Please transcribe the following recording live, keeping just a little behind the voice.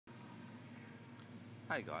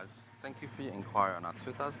Hey guys, thank you for your inquiry on our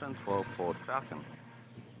 2012 Ford Falcon.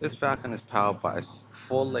 This Falcon is powered by a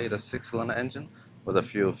 4-litre 6-cylinder engine with a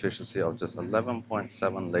fuel efficiency of just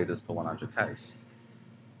 11.7 litres per 100 k's.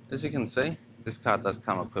 As you can see, this car does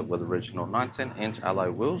come equipped with original 19-inch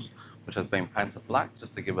alloy wheels, which has been painted black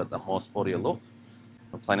just to give it a more sportier look,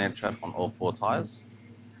 with plenty of tread on all 4 tyres.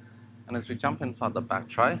 And as we jump inside the back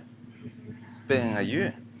tray, being a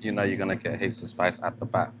ute, you know you're going to get heaps of space at the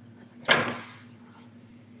back.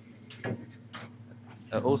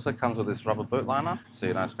 It also comes with this rubber boot liner, so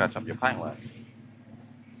you don't scratch up your paintwork.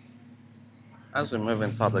 As we move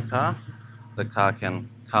inside the car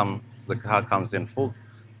comes in full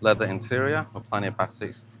leather interior with plenty of back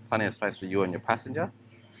seats, plenty of space for you and your passenger.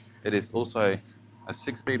 It is also a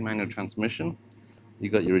 6-speed manual transmission. You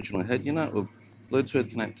got your original head unit with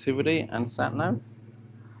Bluetooth connectivity and sat nav.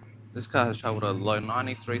 This car has travelled a low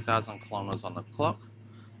 93,000 kilometers on the clock.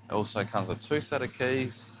 It also comes with 2 set of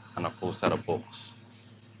keys and a full set of books.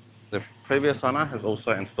 The previous owner has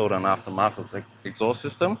also installed an aftermarket exhaust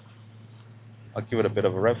system. I'll give it a bit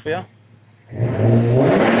of a rev for you.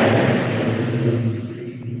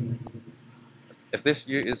 If this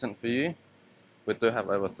ute isn't for you, we do have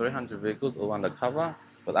over 300 vehicles all under cover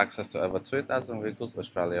with access to over 2,000 vehicles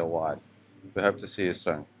Australia-wide. We hope to see you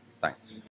soon. Thanks.